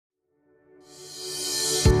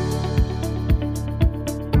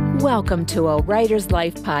Welcome to a Writer's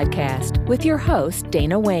Life podcast with your host,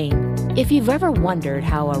 Dana Wayne. If you've ever wondered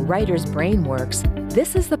how a writer's brain works,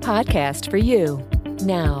 this is the podcast for you.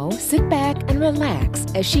 Now, sit back and relax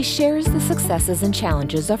as she shares the successes and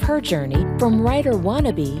challenges of her journey from writer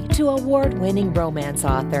wannabe to award-winning romance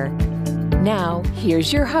author. Now,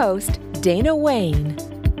 here's your host, Dana Wayne.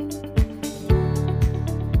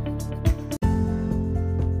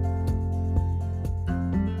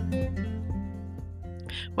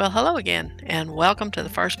 Well, hello again, and welcome to the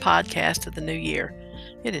first podcast of the new year.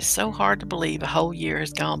 It is so hard to believe a whole year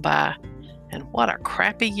has gone by, and what a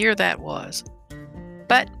crappy year that was.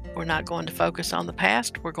 But we're not going to focus on the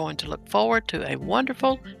past. We're going to look forward to a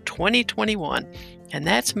wonderful 2021, and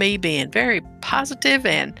that's me being very positive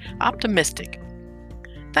and optimistic.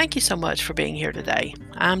 Thank you so much for being here today.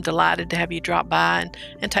 I'm delighted to have you drop by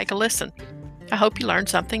and take a listen. I hope you learned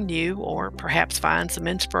something new or perhaps find some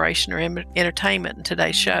inspiration or entertainment in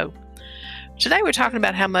today's show. Today we're talking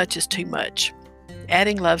about how much is too much,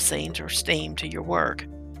 adding love scenes or steam to your work.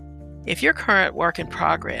 If your current work in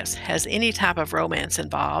progress has any type of romance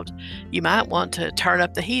involved, you might want to turn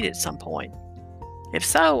up the heat at some point. If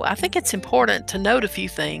so, I think it's important to note a few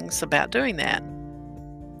things about doing that.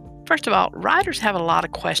 First of all, writers have a lot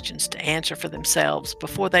of questions to answer for themselves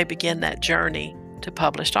before they begin that journey to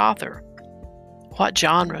published author. What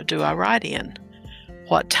genre do I write in?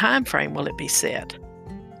 What time frame will it be set?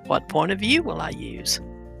 What point of view will I use?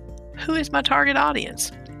 Who is my target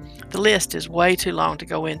audience? The list is way too long to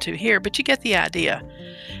go into here, but you get the idea.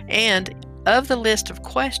 And of the list of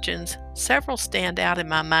questions, several stand out in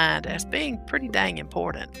my mind as being pretty dang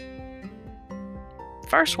important.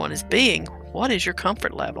 First one is what is your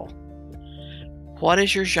comfort level? What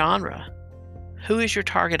is your genre? Who is your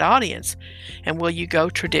target audience? And will you go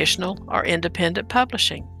traditional or independent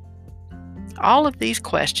publishing? All of these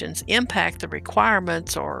questions impact the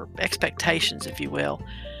requirements or expectations, if you will,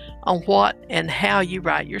 on what and how you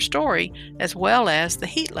write your story, as well as the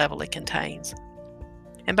heat level it contains.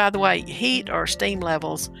 And by the way, heat or steam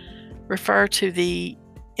levels refer to the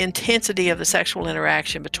intensity of the sexual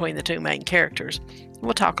interaction between the two main characters.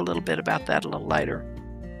 We'll talk a little bit about that a little later.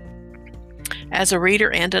 As a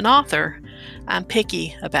reader and an author, I'm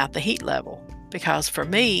picky about the heat level because for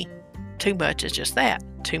me, too much is just that,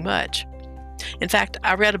 too much. In fact,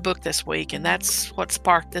 I read a book this week, and that's what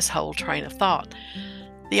sparked this whole train of thought.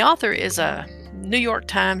 The author is a New York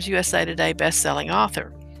Times, USA Today best-selling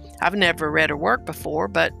author. I've never read her work before,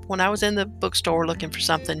 but when I was in the bookstore looking for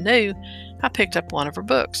something new, I picked up one of her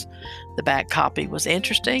books. The back copy was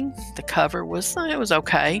interesting. The cover was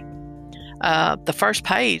okay. The first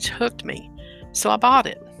page hooked me, so I bought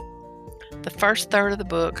it. The first third of the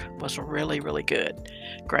book was really, really good.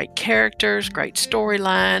 Great characters, great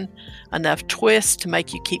storyline, enough twists to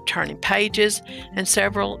make you keep turning pages, and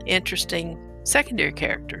several interesting secondary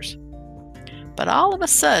characters. But all of a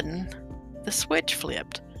sudden, the switch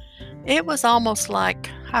flipped. It was almost like,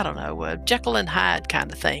 a Jekyll and Hyde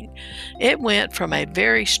kind of thing. It went from a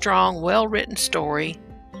very strong, well-written story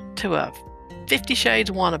to a 50 Shades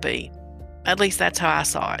wannabe. At least that's how I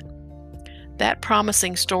saw it. That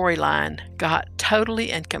promising storyline got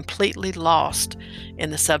totally and completely lost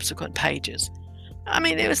in the subsequent pages.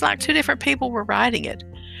 It was like two different people were writing it.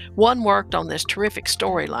 One worked on this terrific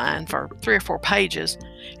storyline for 3 or 4 pages,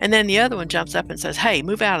 and then the other one jumps up and says, "Hey,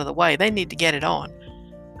 move out of the way. They need to get it on."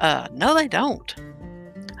 No, they don't.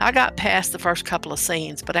 I got past the first couple of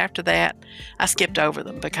scenes, but after that, I skipped over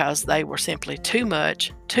them because they were simply too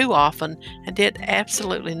much, too often, and did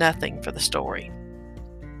absolutely nothing for the story.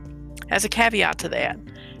 As a caveat to that,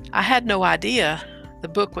 I had no idea the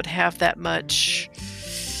book would have that much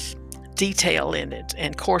detail in it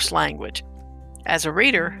and coarse language. As a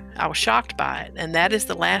reader, I was shocked by it, and that is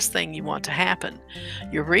the last thing you want to happen.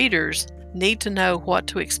 Your readers need to know what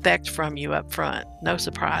to expect from you up front. No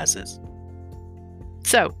surprises.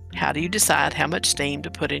 So, how do you decide how much steam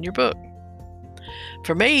to put in your book?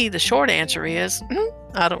 For me, the short answer is,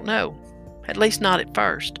 I don't know. At least not at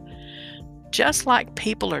first. Just like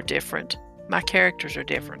people are different, my characters are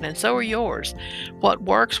different, and so are yours. What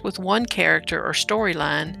works with one character or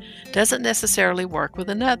storyline doesn't necessarily work with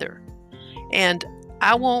another. And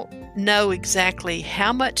I won't know exactly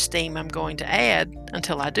how much steam I'm going to add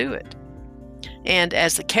until I do it. And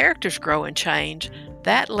as the characters grow and change,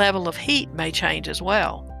 that level of heat may change as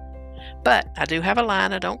well. But I do have a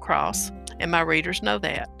line I don't cross, and my readers know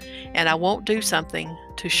that, and I won't do something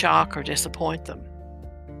to shock or disappoint them.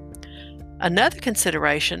 Another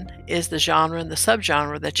consideration is the genre and the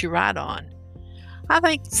subgenre that you write on. I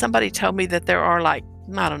think somebody told me that there are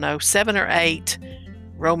 7 or 8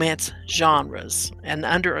 romance genres, and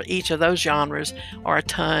under each of those genres are a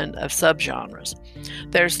ton of subgenres.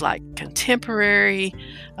 There's like contemporary,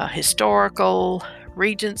 historical,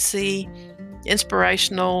 Regency,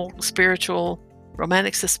 inspirational, spiritual,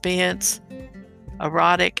 romantic suspense,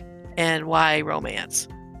 erotic, and YA romance.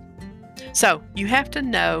 So you have to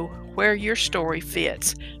know where your story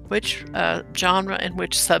fits, which genre and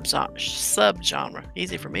which subgenre.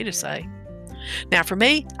 Easy for me to say. Now for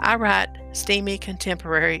me, I write steamy,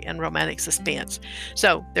 contemporary, and romantic suspense.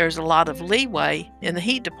 So there's a lot of leeway in the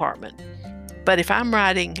heat department. But if I'm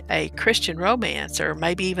writing a Christian romance or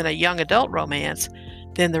maybe even a young adult romance,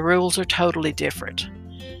 then the rules are totally different.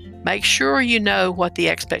 Make sure you know what the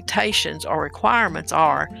expectations or requirements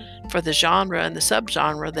are for the genre and the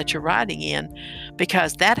subgenre that you're writing in,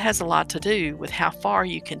 because that has a lot to do with how far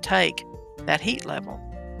you can take that heat level.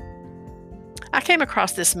 I came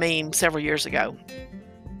across this meme several years ago,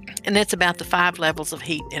 and it's about the 5 levels of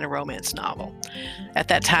heat in a romance novel. At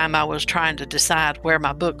that time, I was trying to decide where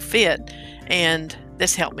my book fit, and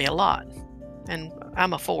this helped me a lot. And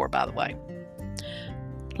I'm a 4, by the way.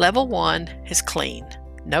 Level 1 is clean.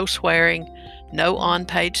 No swearing, no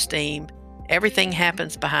on-page steam. Everything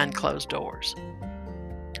happens behind closed doors.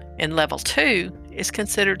 And level 2 is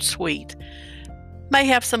considered sweet. May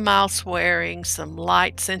have some mild swearing, some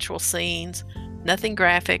light sensual scenes, nothing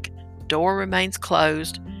graphic, door remains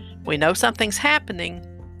closed. We know something's happening,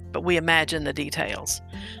 but we imagine the details.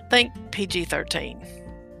 Think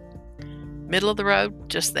PG-13. Middle of the road,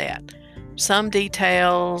 just that. Some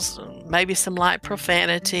details, maybe some light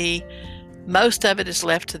profanity. Most of it is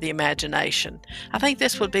left to the imagination. I think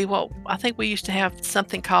this would be what I think we used to have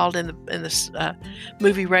something called in the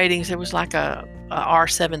movie ratings. It was like a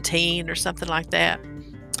R17 or something like that.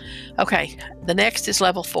 Okay, the next is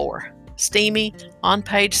level 4. Steamy,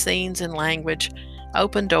 on-page scenes and language,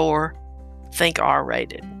 open door, think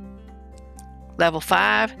R-rated. Level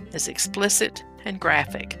 5 is explicit and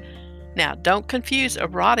graphic. Now, don't confuse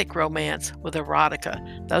erotic romance with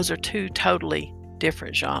erotica. Those are 2 totally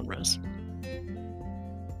different genres.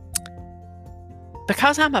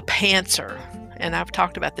 Because I'm a pantser, and I've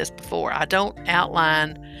talked about this before, I don't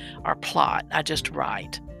outline or plot, I just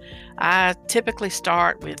write. I typically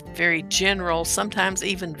start with very general, sometimes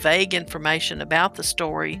even vague information about the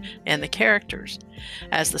story and the characters.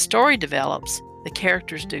 As the story develops, the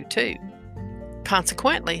characters do too.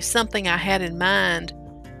 Consequently, something I had in mind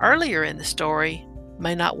earlier in the story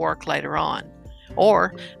may not work later on,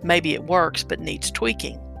 or maybe it works but needs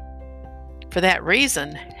tweaking. For that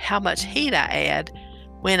reason, how much heat I add,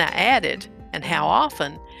 when I add it, and how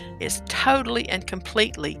often is totally and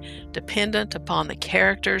completely dependent upon the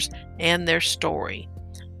characters and their story.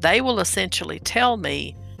 They will essentially tell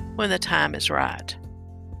me when the time is right.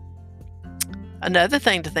 Another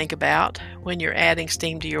thing to think about when you're adding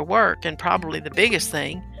steam to your work, and probably the biggest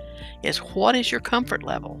thing, is what is your comfort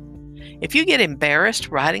level? If you get embarrassed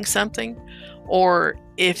writing something, or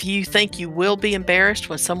if you think you will be embarrassed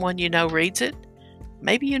when someone you know reads it,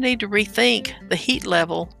 maybe you need to rethink the heat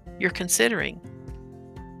level you're considering.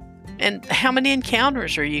 And how many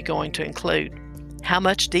encounters are you going to include? How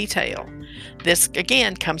much detail? This,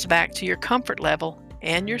 again, comes back to your comfort level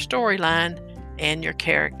and your storyline and your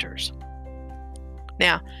characters.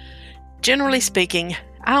 Now, generally speaking,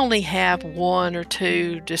 I only have 1 or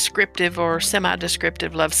 2 descriptive or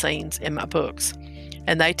semi-descriptive love scenes in my books,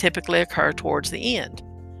 and they typically occur towards the end.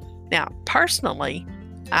 Now, personally,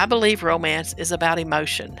 I believe romance is about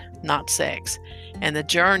emotion, not sex, and the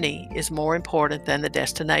journey is more important than the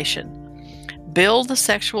destination. Build the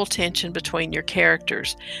sexual tension between your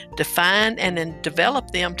characters, define and then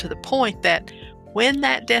develop them to the point that when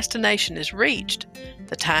that destination is reached,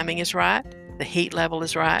 the timing is right, the heat level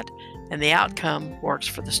is right, and the outcome works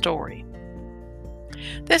for the story.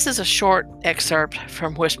 This is a short excerpt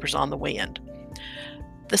from Whispers on the Wind.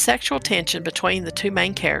 The sexual tension between the 2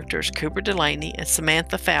 main characters, Cooper Delaney and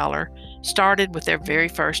Samantha Fowler, started with their very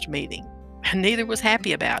first meeting, and neither was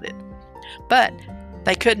happy about it. But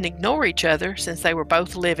they couldn't ignore each other since they were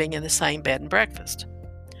both living in the same bed and breakfast.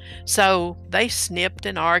 So they snipped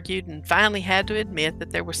and argued and finally had to admit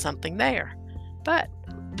that there was something there. But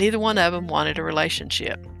neither one of them wanted a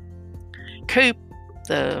relationship. Coop,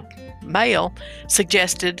 the male,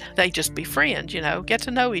 suggested they just be friends, get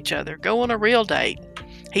to know each other, go on a real date.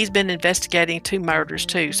 He's been investigating 2 murders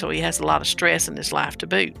too, so he has a lot of stress in his life to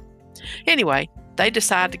boot. Anyway, they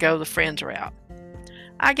decide to go the friends route.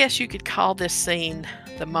 I guess you could call this scene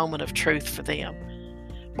the moment of truth for them.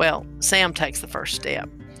 Well, Sam takes the first step.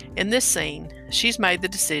 In this scene, she's made the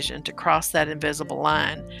decision to cross that invisible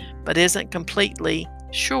line, but isn't completely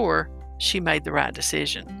sure she made the right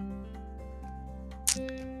decision.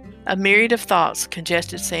 A myriad of thoughts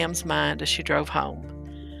congested Sam's mind as she drove home.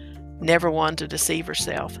 Never one to deceive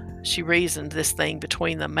herself, she reasoned this thing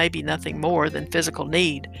between them may be nothing more than physical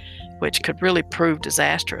need, which could really prove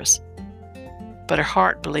disastrous. But her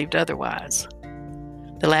heart believed otherwise.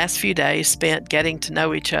 The last few days spent getting to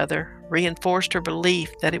know each other reinforced her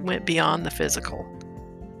belief that it went beyond the physical.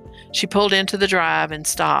 She pulled into the drive and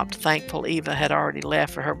stopped, thankful Eva had already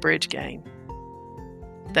left for her bridge game.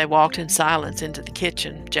 They walked in silence into the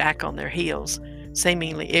kitchen, Jack on their heels,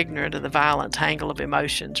 seemingly ignorant of the violent tangle of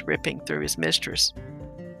emotions ripping through his mistress.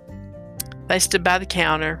 They stood by the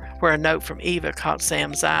counter where a note from Eva caught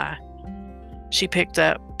Sam's eye. She picked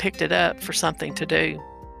it up for something to do.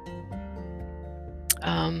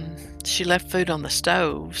 She left food on the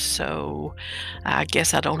stove, so I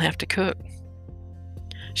guess I don't have to cook.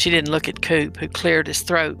 She didn't look at Coop, who cleared his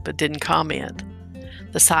throat but didn't comment.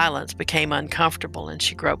 The silence became uncomfortable and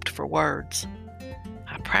she groped for words.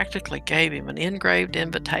 I practically gave him an engraved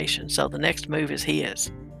invitation, so the next move is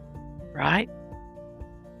his. Right?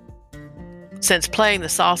 Since playing the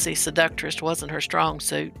saucy seductress wasn't her strong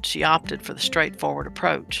suit, she opted for the straightforward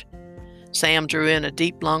approach. Sam drew in a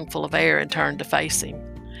deep lungful of air and turned to face him.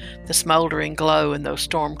 The smoldering glow in those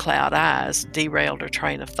storm cloud eyes derailed her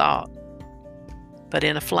train of thought. But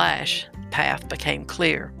in a flash, the path became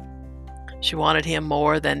clear. She wanted him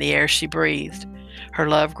more than the air she breathed. Her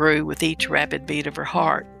love grew with each rapid beat of her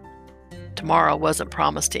heart. Tomorrow wasn't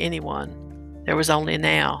promised to anyone. There was only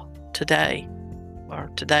now, today,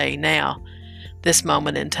 now, this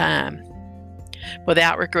moment in time.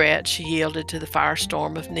 Without regret, she yielded to the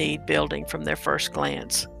firestorm of need building from their first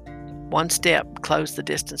glance. One step closed the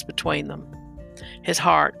distance between them. His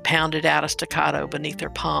heart pounded out a staccato beneath her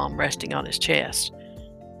palm resting on his chest.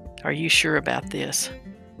 Are you sure about this?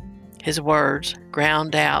 His words,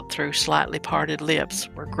 ground out through slightly parted lips,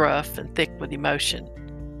 were gruff and thick with emotion.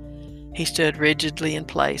 He stood rigidly in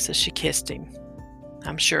place as she kissed him.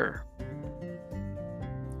 I'm sure.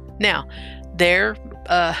 Now, there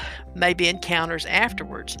may be encounters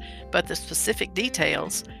afterwards, but the specific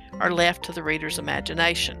details are left to the reader's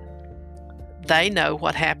imagination. They know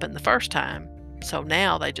what happened the first time, so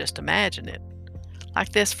now they just imagine it.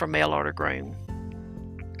 Like this from Mail Order Groom.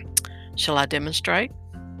 Shall I demonstrate?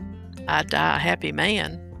 I die a happy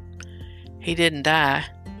man. He didn't die,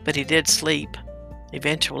 but he did sleep,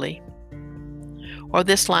 eventually. Or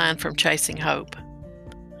this line from Chasing Hope.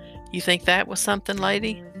 You think that was something,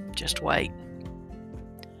 lady? Just wait.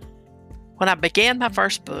 When I began my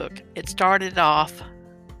first book, it started off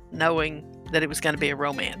knowing that it was going to be a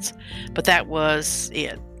romance, but that was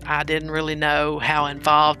it. I didn't really know how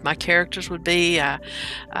involved my characters would be,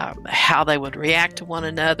 how they would react to one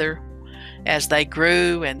another as they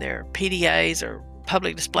grew and their PDAs or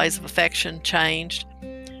public displays of affection changed.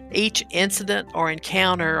 Each incident or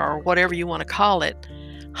encounter, or whatever you want to call it,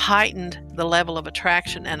 heightened the level of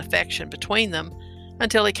attraction and affection between them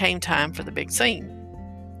until it came time for the big scene.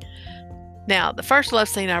 Now, the first love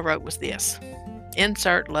scene I wrote was this.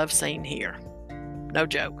 Insert love scene here. No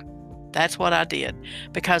joke. That's what I did,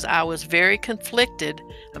 because I was very conflicted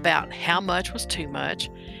about how much was too much,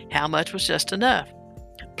 how much was just enough.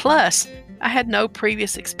 Plus, I had no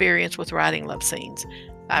previous experience with writing love scenes.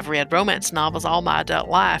 I've read romance novels all my adult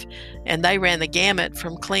life, and they ran the gamut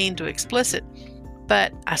from clean to explicit,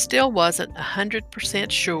 but I still wasn't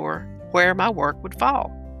 100% sure where my work would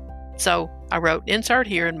fall. So I wrote insert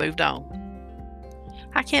here and moved on.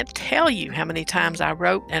 I can't tell you how many times I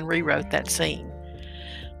wrote and rewrote that scene.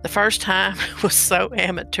 The first time was so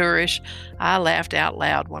amateurish, I laughed out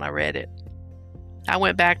loud when I read it. I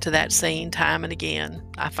went back to that scene time and again.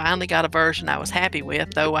 I finally got a version I was happy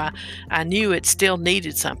with, though I knew it still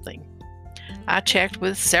needed something. I checked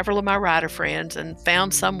with several of my writer friends and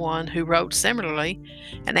found someone who wrote similarly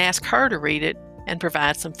and asked her to read it and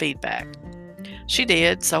provide some feedback. She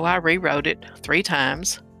did, so I rewrote it 3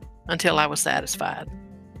 times until I was satisfied.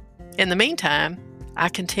 In the meantime, I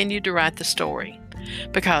continued to write the story,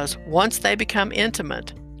 because once they become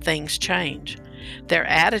intimate, things change. Their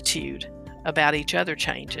attitude about each other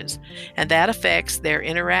changes, and that affects their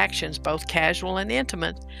interactions, both casual and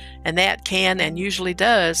intimate, and that can and usually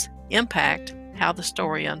does impact how the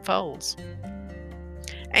story unfolds.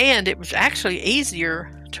 And it was actually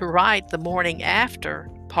easier to write the morning after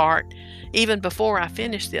part, even before I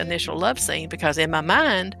finished the initial love scene, because in my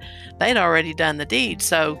mind, they'd already done the deed,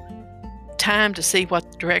 so time to see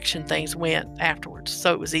what direction things went afterwards,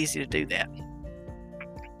 so it was easy to do that.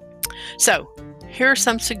 So, here are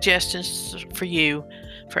some suggestions for you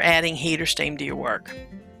for adding heat or steam to your work.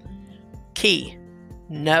 Key,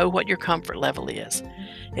 know what your comfort level is.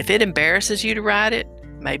 If it embarrasses you to write it,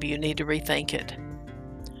 maybe you need to rethink it.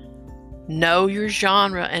 Know your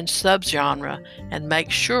genre and subgenre and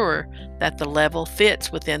make sure that the level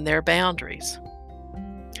fits within their boundaries.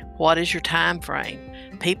 What is your time frame?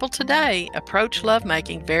 People today approach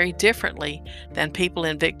lovemaking very differently than people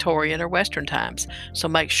in Victorian or Western times, so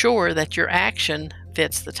make sure that your action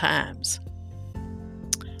fits the times.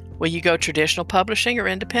 Will you go traditional publishing or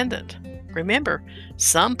independent? Remember,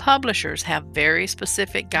 some publishers have very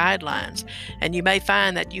specific guidelines, and you may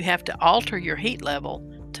find that you have to alter your heat level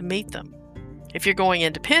to meet them. If you're going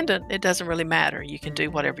independent, it doesn't really matter. You can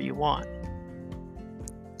do whatever you want.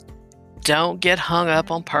 Don't get hung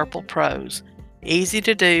up on purple prose. Easy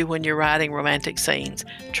to do when you're writing romantic scenes.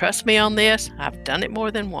 Trust me on this, I've done it more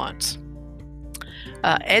than once.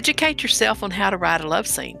 Educate yourself on how to write a love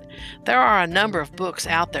scene. There are a number of books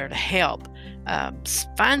out there to help.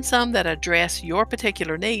 Find some that address your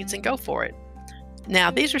particular needs and go for it. Now,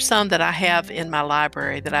 these are some that I have in my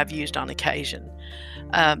library that I've used on occasion.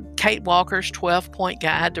 Kate Walker's 12-Point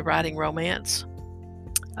Guide to Writing Romance.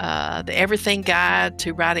 The Everything Guide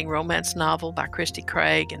to Writing Romance Novel by Christy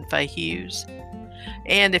Craig and Fay Hughes.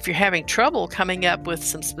 And if you're having trouble coming up with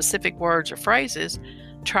some specific words or phrases,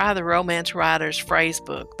 try the Romance Writer's Phrase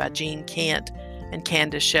Book by Jean Kent and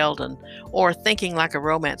Candace Sheldon, or Thinking Like a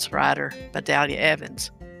Romance Writer by Dahlia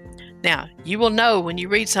Evans. Now, you will know when you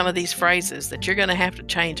read some of these phrases that you're going to have to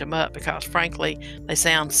change them up because, frankly, they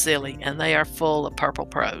sound silly and they are full of purple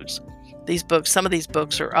prose. Some of these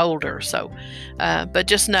books are older, but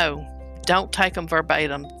just know, don't take them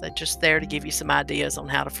verbatim. They're just there to give you some ideas on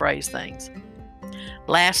how to phrase things.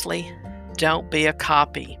 Lastly, don't be a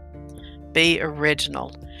copy. Be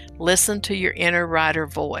original. Listen to your inner writer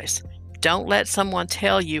voice. Don't let someone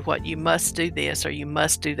tell you what you must do this or you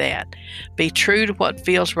must do that. Be true to what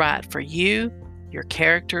feels right for you, your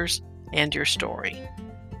characters, and your story.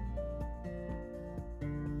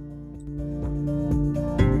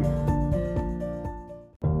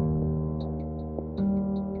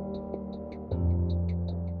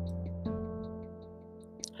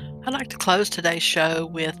 I'd like to close today's show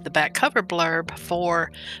with the back cover blurb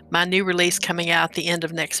for my new release coming out the end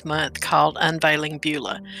of next month called Unveiling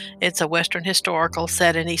Beulah. It's a Western historical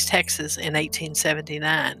set in East Texas in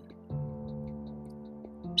 1879.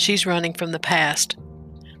 She's running from the past.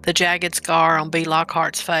 The jagged scar on B.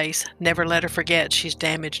 Lockhart's face never let her forget she's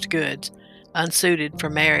damaged goods, unsuited for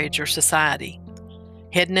marriage or society.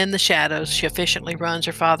 Hidden in the shadows, she efficiently runs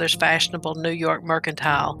her father's fashionable New York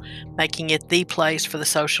mercantile, making it the place for the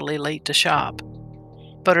social elite to shop.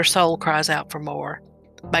 But her soul cries out for more,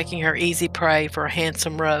 making her easy prey for a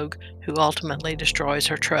handsome rogue who ultimately destroys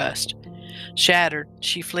her trust. Shattered,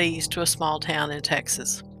 she flees to a small town in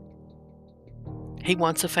Texas. He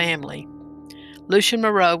wants a family. Lucien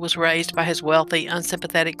Moreau was raised by his wealthy,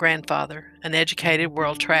 unsympathetic grandfather, an educated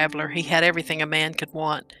world traveler. He had everything a man could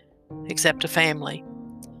want, except a family.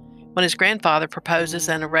 When his grandfather proposes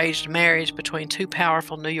an arranged marriage between two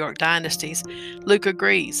powerful New York dynasties, Luke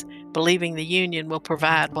agrees, believing the union will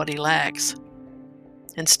provide what he lacks.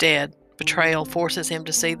 Instead, betrayal forces him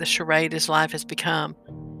to see the charade his life has become.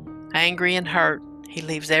 Angry and hurt, he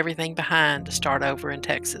leaves everything behind to start over in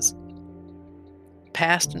Texas.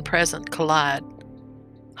 Past and present collide.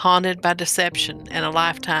 Haunted by deception and a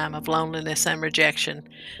lifetime of loneliness and rejection,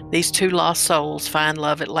 these two lost souls find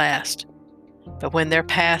love at last. But when their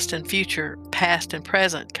past and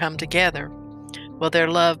present come together, will their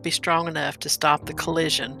love be strong enough to stop the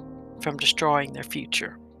collision from destroying their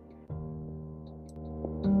future?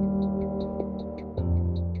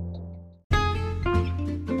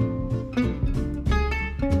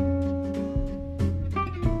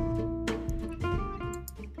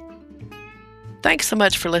 Thanks so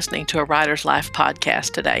much for listening to a Writer's Life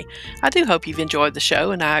podcast today. I do hope you've enjoyed the show,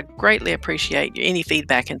 and I greatly appreciate any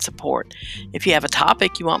feedback and support. If you have a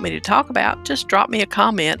topic you want me to talk about, just drop me a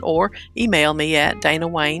comment or email me at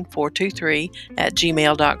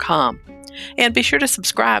danawayne423@gmail.com. And be sure to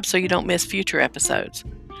subscribe so you don't miss future episodes.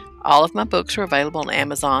 All of my books are available on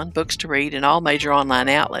Amazon, Books to Read, and all major online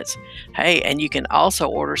outlets. Hey, and you can also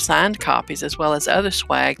order signed copies as well as other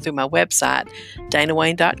swag through my website,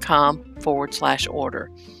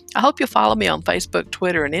 danawayne.com/order. I hope you'll follow me on Facebook,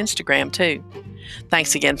 Twitter, and Instagram too.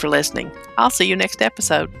 Thanks again for listening. I'll see you next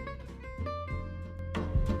episode.